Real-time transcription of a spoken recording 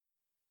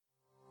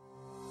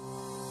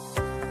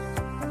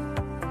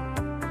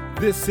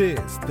This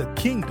is the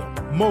Kingdom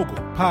Mogul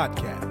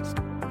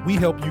Podcast. We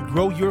help you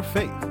grow your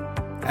faith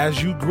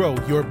as you grow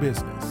your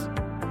business.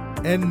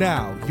 And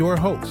now, your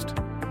host,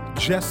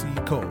 Jesse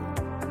Cole.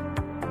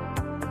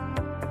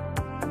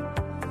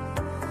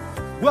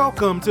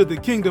 Welcome to the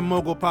Kingdom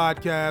Mogul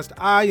Podcast.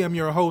 I am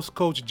your host,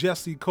 Coach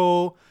Jesse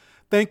Cole.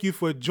 Thank you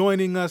for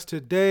joining us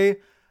today.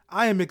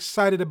 I am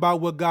excited about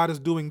what God is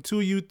doing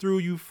to you, through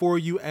you, for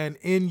you, and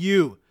in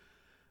you.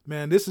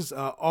 Man, this is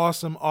an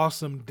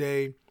awesome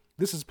day.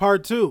 This is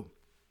part 2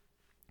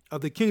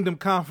 of the Kingdom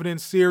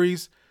Confidence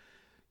series.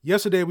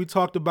 Yesterday, we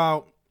talked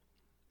about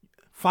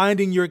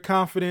finding your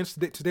confidence.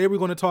 Today, we're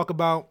going to talk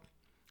about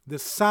the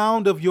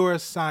sound of your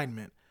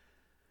assignment.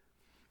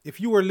 If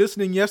you were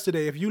listening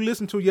yesterday, if you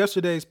listened to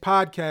yesterday's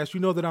podcast, you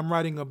know that I'm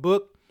writing a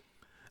book.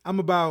 I'm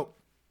about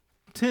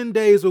 10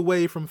 days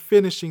away from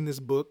finishing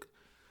this book,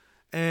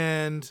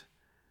 and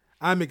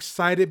I'm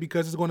excited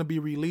because it's going to be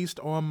released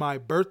on my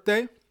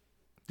birthday,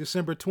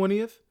 December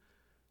 20th,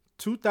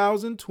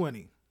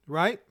 2020,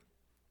 right?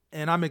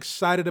 And I'm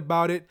excited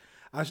about it.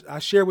 I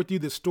share with you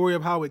the story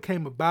of how it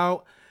came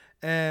about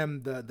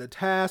and the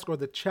task or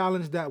the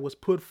challenge that was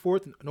put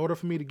forth in order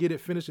for me to get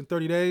it finished in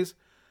 30 days.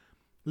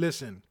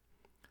 Listen,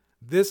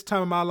 this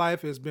time of my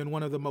life has been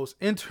one of the most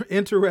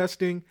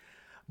interesting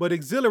but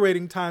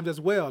exhilarating times as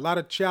well. A lot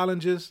of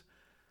challenges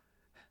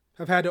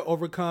I've had to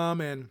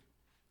overcome,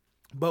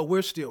 but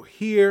we're still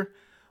here.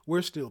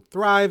 We're still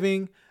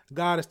thriving.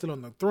 God is still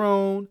on the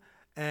throne,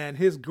 and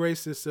his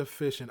grace is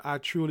sufficient. I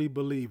truly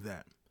believe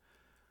that.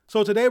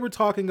 So today we're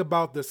talking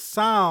about the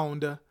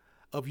sound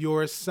of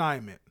your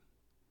assignment.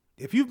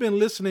 If you've been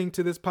listening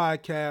to this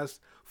podcast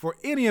for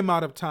any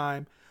amount of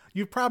time,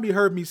 you've probably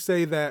heard me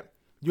say that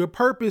your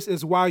purpose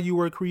is why you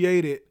were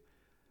created,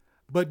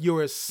 but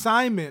your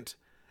assignment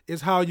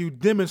is how you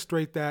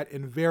demonstrate that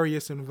in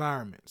various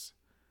environments.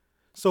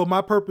 So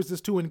my purpose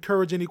is to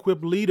encourage and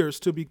equip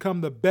leaders to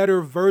become the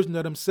better version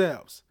of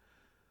themselves.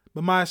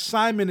 But my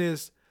assignment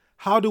is,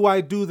 how do I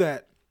do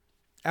that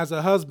as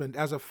a husband,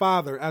 as a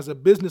father, as a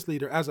business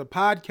leader, as a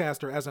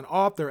podcaster, as an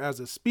author,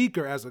 as a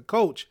speaker, as a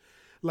coach?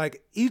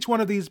 Like each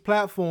one of these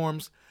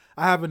platforms,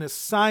 I have an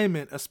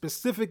assignment, a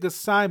specific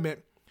assignment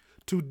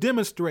to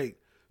demonstrate,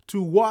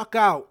 to walk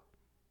out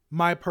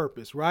my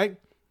purpose, right?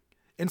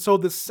 And so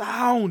the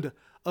sound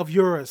of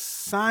your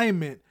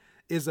assignment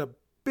is a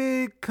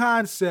big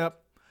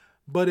concept,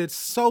 but it's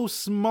so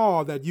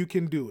small that you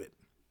can do it.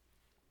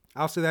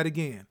 I'll say that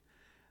again.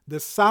 The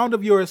sound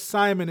of your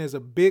assignment is a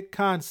big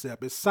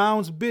concept. It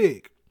sounds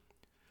big,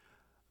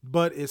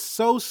 but it's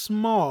so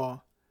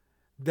small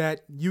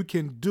that you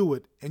can do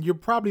it, and you're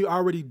probably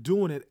already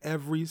doing it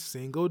every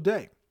single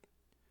day.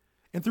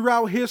 And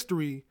throughout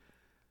history,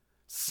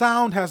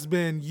 sound has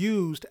been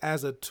used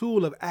as a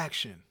tool of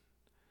action.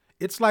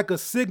 It's like a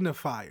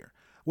signifier,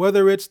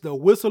 whether it's the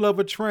whistle of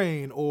a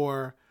train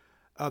or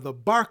the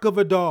bark of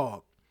a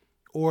dog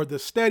or the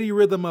steady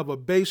rhythm of a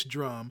bass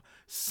drum.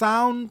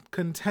 Sound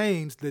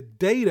contains the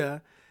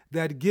data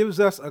that gives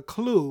us a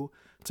clue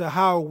to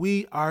how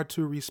we are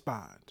to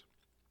respond.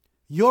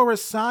 Your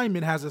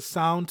assignment has a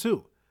sound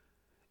too.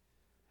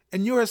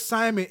 And your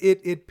assignment,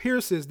 it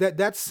pierces,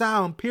 that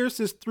sound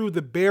pierces through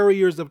the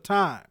barriers of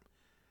time.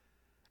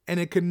 And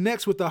it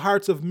connects with the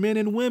hearts of men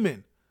and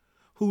women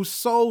whose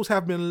souls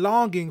have been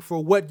longing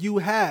for what you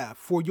have,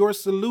 for your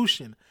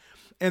solution.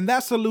 And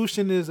that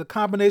solution is a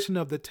combination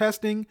of the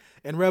testing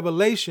and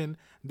revelation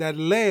that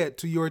led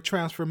to your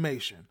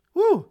transformation.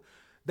 Woo,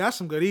 that's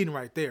some good eating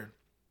right there.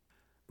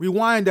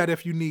 Rewind that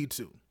if you need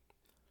to,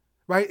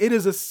 right? It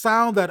is a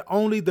sound that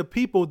only the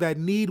people that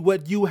need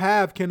what you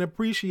have can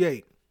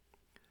appreciate.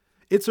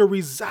 It's a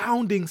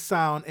resounding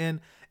sound and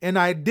an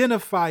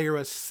identifier,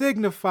 a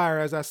signifier,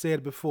 as I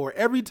said before.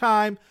 Every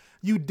time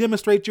you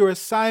demonstrate your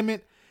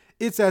assignment,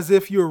 it's as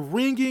if you're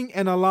ringing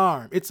an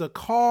alarm. It's a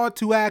call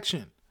to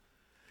action.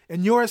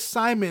 And your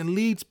assignment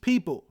leads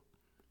people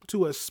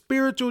to a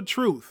spiritual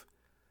truth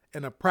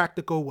in a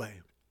practical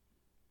way.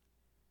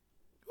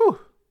 Whew.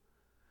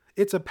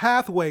 It's a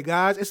pathway,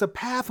 guys. It's a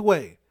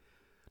pathway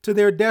to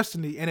their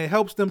destiny, and it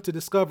helps them to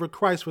discover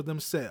Christ for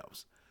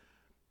themselves.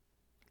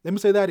 Let me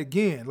say that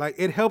again. Like,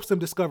 it helps them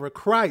discover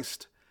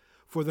Christ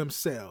for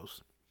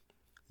themselves.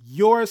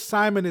 Your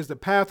assignment is the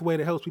pathway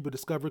that helps people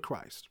discover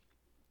Christ.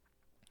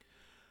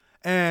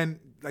 And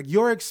like,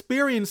 your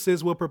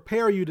experiences will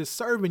prepare you to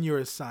serve in your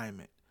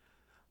assignment.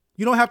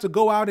 You don't have to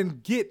go out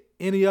and get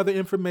any other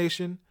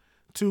information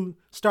to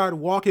start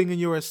walking in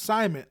your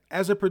assignment.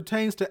 As it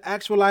pertains to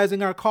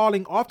actualizing our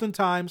calling,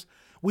 oftentimes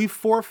we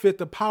forfeit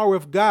the power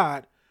of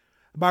God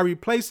by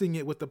replacing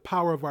it with the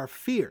power of our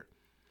fear.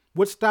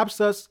 What stops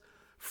us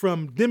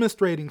from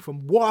demonstrating,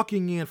 from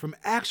walking in, from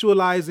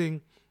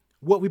actualizing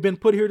what we've been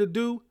put here to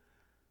do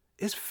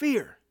is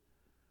fear.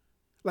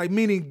 Like,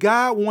 meaning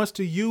God wants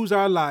to use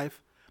our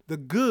life, the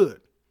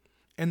good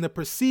and the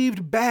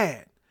perceived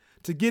bad,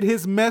 to get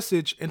his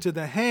message into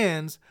the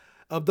hands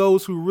of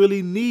those who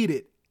really need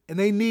it, and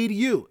they need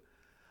you.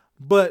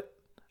 But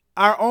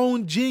our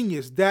own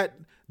genius, that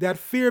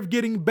fear of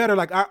getting better,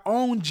 like our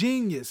own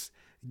genius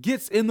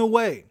gets in the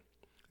way.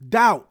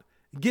 Doubt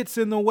gets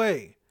in the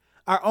way.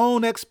 Our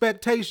own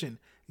expectation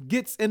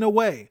gets in the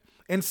way.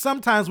 And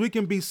sometimes we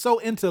can be so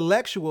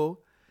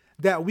intellectual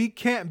that we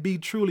can't be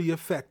truly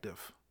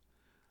effective.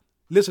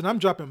 Listen, I'm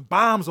dropping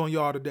bombs on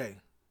y'all today.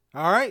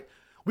 All right?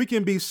 We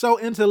can be so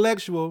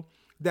intellectual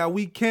that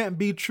we can't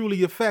be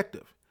truly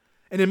effective.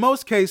 And in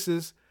most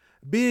cases,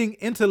 being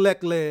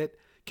intellect-led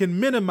can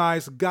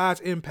minimize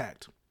God's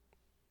impact.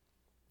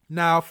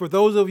 Now, for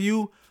those of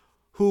you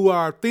who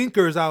are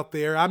thinkers out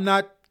there, I'm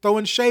not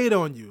throwing shade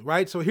on you,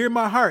 right? So hear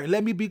my heart and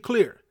let me be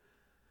clear.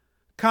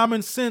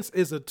 Common sense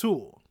is a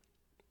tool.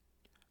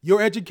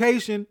 Your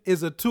education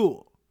is a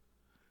tool.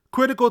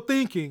 Critical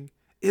thinking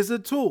is a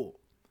tool.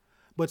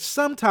 But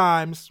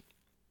sometimes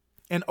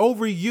an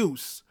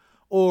overuse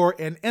or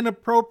an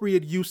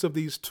inappropriate use of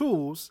these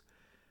tools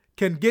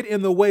can get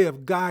in the way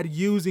of God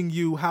using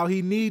you how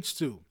he needs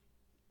to.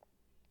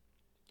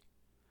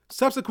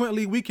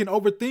 Subsequently, we can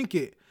overthink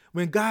it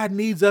when God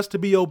needs us to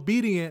be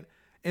obedient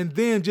and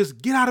then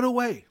just get out of the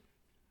way.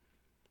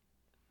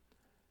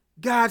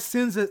 God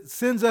sends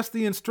us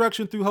the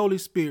instruction through Holy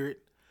Spirit.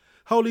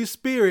 Holy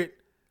Spirit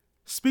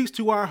speaks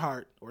to our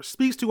heart or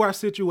speaks to our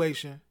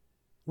situation.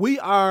 We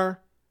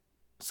are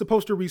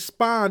supposed to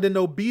respond in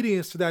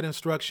obedience to that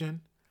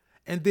instruction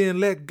and then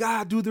let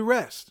God do the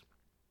rest.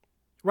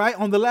 Right?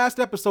 On the last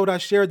episode, I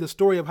shared the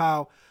story of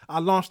how I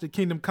launched the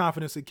Kingdom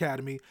Confidence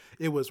Academy.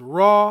 It was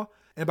raw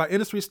and by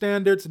industry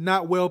standards,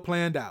 not well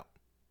planned out.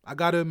 I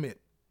got to admit.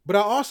 But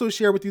I also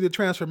share with you the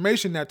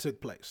transformation that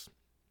took place.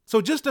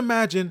 So just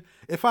imagine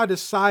if I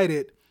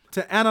decided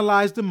to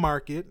analyze the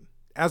market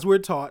as we're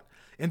taught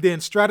and then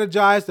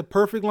strategize the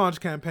perfect launch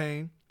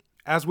campaign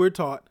as we're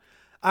taught,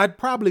 I'd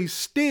probably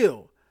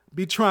still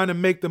be trying to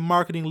make the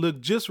marketing look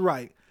just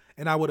right,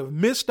 and I would have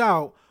missed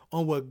out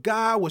on what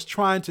God was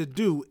trying to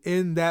do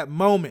in that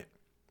moment.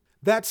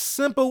 That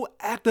simple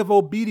act of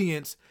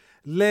obedience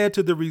led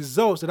to the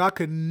results that I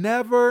could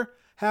never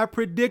have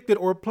predicted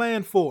or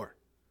planned for.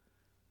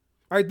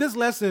 All right, this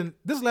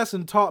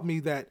lesson taught me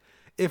that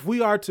if we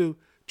are to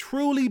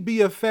truly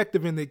be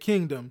effective in the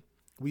kingdom,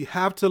 we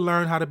have to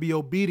learn how to be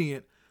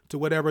obedient to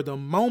whatever the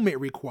moment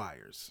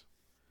requires.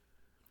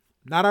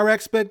 Not our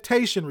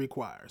expectation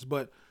requires,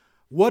 but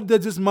what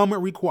does this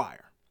moment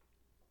require?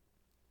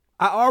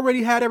 I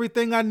already had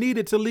everything I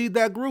needed to lead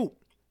that group.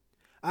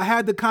 I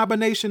had the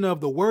combination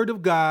of the Word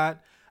of God.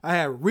 I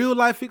had real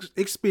life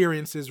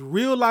experiences,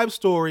 real life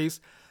stories,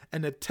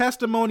 and the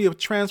testimony of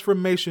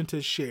transformation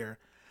to share.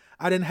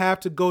 I didn't have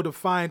to go to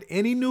find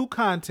any new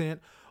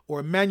content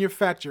or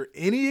manufacture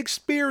any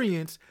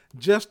experience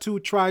just to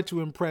try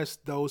to impress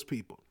those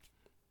people.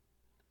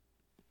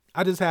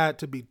 I just had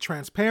to be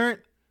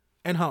transparent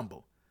and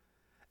humble.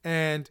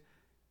 And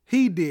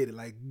he did it.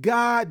 Like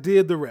God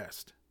did the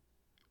rest.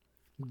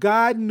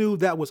 God knew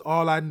that was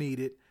all I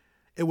needed.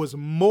 It was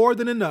more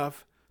than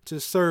enough to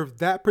serve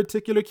that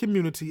particular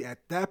community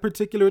at that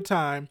particular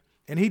time.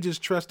 And he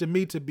just trusted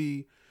me to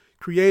be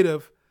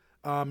creative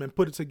and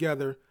put it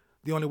together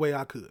the only way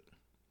I could.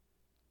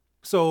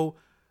 So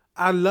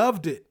I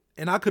loved it,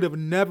 and I could have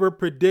never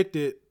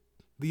predicted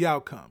the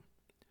outcome.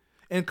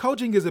 And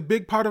coaching is a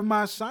big part of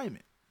my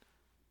assignment.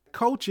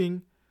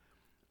 Coaching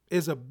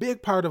is a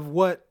big part of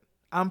what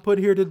I'm put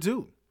here to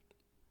do.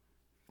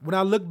 When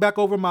I look back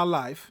over my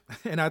life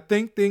and I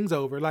think things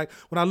over, like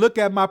when I look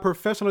at my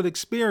professional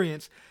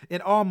experience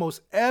in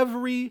almost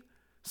every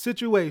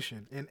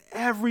situation, in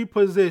every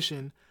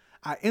position,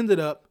 I ended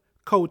up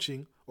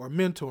coaching or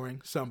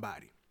mentoring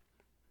somebody.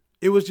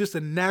 It was just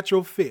a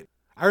natural fit.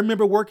 I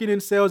remember working in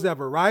sales at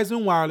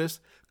Verizon Wireless,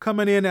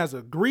 coming in as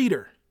a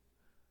greeter.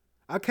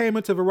 I came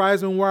into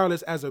Verizon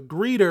Wireless as a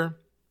greeter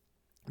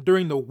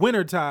during the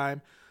winter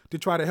time to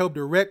try to help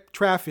direct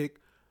traffic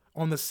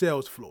on the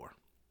sales floor.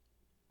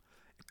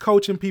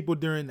 Coaching people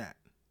during that.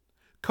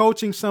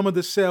 Coaching some of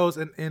the sales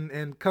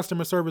and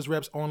customer service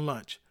reps on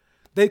lunch.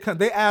 They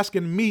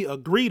asking me, a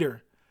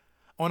greeter,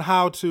 on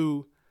how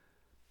to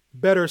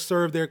better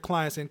serve their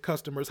clients and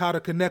customers, how to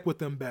connect with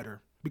them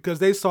better, because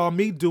they saw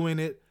me doing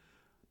it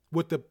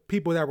with the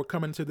people that were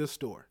coming to this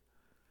store.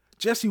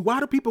 Jesse,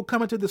 why do people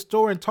come into the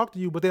store and talk to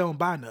you, but they don't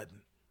buy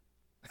nothing?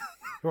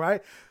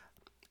 Right?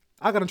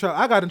 I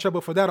got in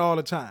trouble for that all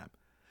the time.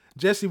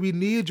 Jesse, we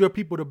need your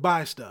people to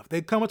buy stuff.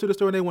 They come into the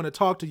store and they want to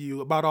talk to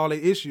you about all their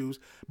issues,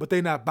 but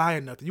they're not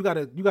buying nothing. You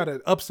gotta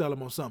upsell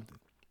them on something,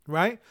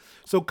 right?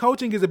 So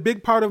coaching is a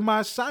big part of my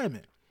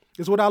assignment.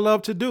 It's what I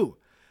love to do.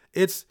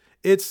 It's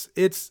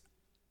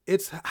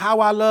how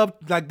I love,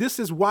 like, this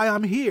is why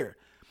I'm here.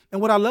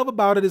 And what I love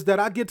about it is that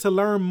I get to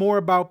learn more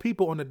about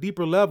people on a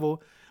deeper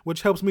level,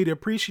 which helps me to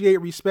appreciate,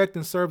 respect,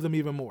 and serve them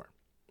even more.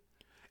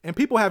 And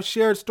people have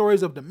shared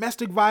stories of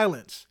domestic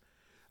violence,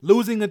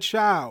 losing a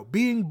child,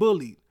 being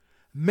bullied,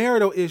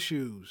 marital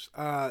issues,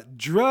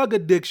 drug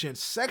addiction,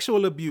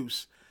 sexual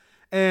abuse,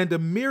 and a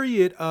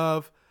myriad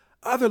of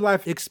other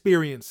life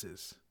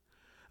experiences.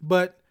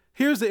 But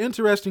here's the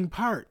interesting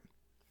part.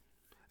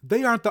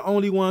 They aren't the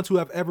only ones who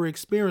have ever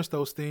experienced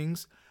those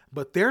things,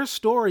 but their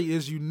story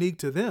is unique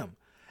to them.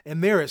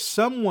 And there is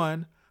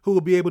someone who will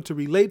be able to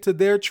relate to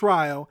their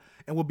trial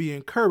and will be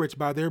encouraged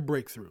by their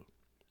breakthrough.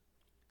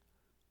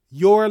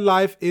 Your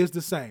life is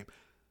the same.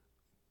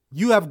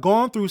 You have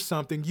gone through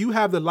something. You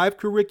have the life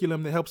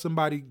curriculum that helps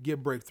somebody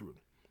get breakthrough,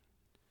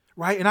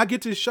 right? And I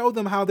get to show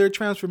them how their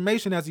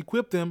transformation has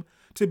equipped them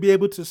to be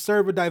able to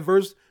serve a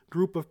diverse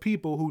group of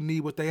people who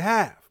need what they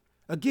have.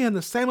 Again,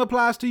 the same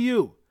applies to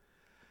you.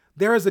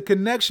 There is a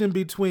connection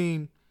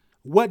between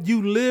what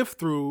you live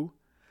through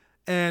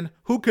and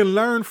who can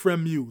learn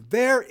from you.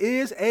 There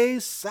is a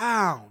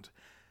sound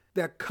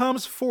that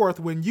comes forth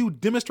when you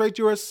demonstrate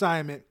your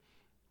assignment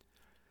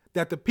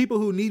that the people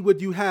who need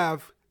what you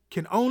have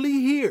can only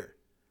hear,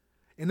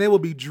 and they will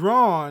be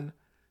drawn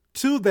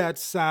to that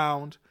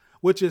sound,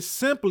 which is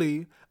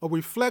simply a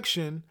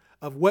reflection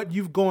of what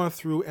you've gone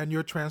through and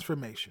your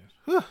transformation.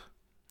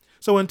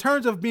 So in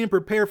terms of being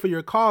prepared for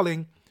your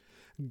calling,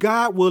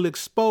 God will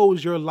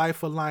expose your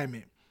life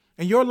alignment.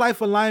 And your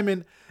life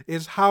alignment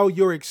is how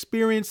your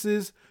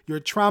experiences, your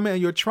trauma,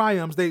 and your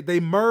triumphs, they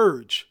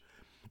merge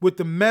with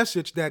the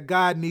message that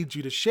God needs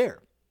you to share.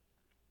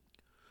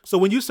 So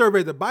when you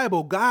survey the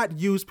Bible, God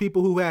used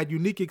people who had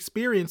unique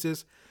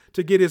experiences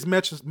to get his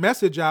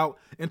message out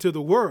into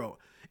the world.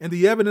 And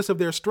the evidence of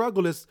their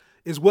struggle is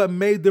what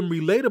made them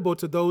relatable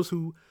to those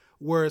who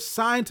were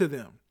assigned to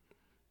them.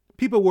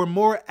 People were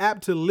more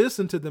apt to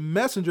listen to the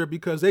messenger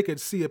because they could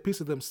see a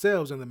piece of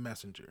themselves in the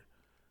messenger.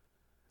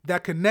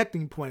 That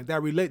connecting point,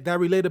 that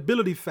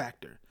relatability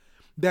factor,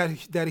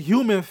 that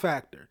human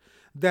factor,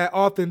 that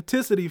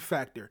authenticity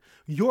factor.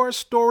 Your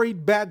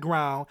storied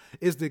background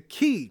is the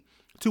key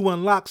to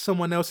unlock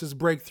someone else's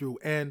breakthrough.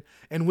 And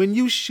when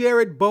you share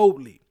it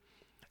boldly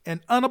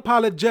and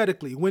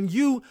unapologetically, when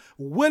you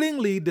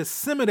willingly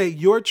disseminate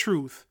your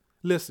truth,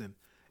 listen,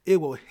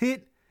 it will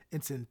hit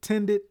its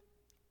intended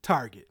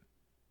target.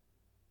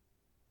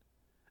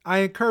 I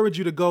encourage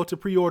you to go to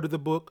pre-order the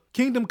book,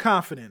 Kingdom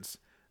Confidence,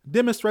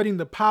 Demonstrating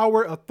the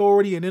Power,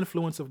 Authority, and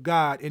Influence of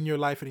God in Your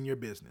Life and in Your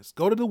Business.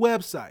 Go to the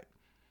website,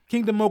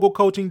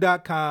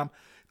 kingdommogulcoaching.com,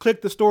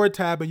 click the store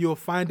tab, and you'll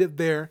find it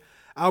there.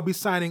 I'll be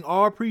signing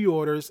all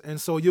pre-orders,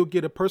 and so you'll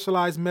get a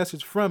personalized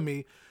message from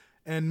me.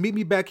 And meet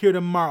me back here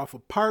tomorrow for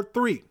part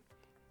 3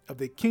 of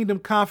the Kingdom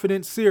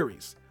Confidence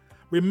series.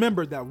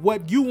 Remember that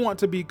what you want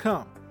to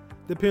become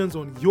depends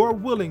on your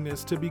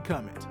willingness to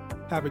become it.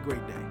 Have a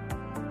great day.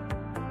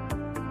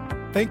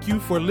 Thank you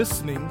for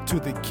listening to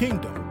the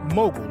Kingdom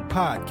Mogul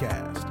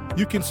Podcast.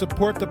 You can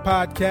support the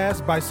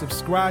podcast by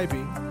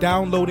subscribing,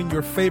 downloading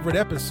your favorite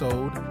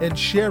episode, and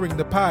sharing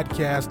the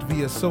podcast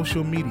via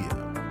social media.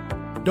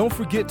 Don't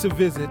forget to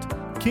visit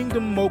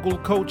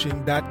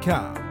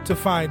kingdommogulcoaching.com to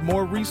find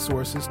more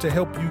resources to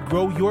help you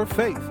grow your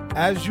faith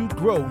as you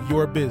grow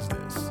your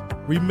business.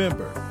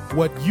 Remember,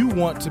 what you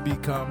want to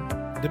become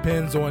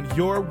depends on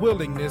your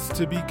willingness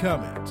to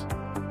become it.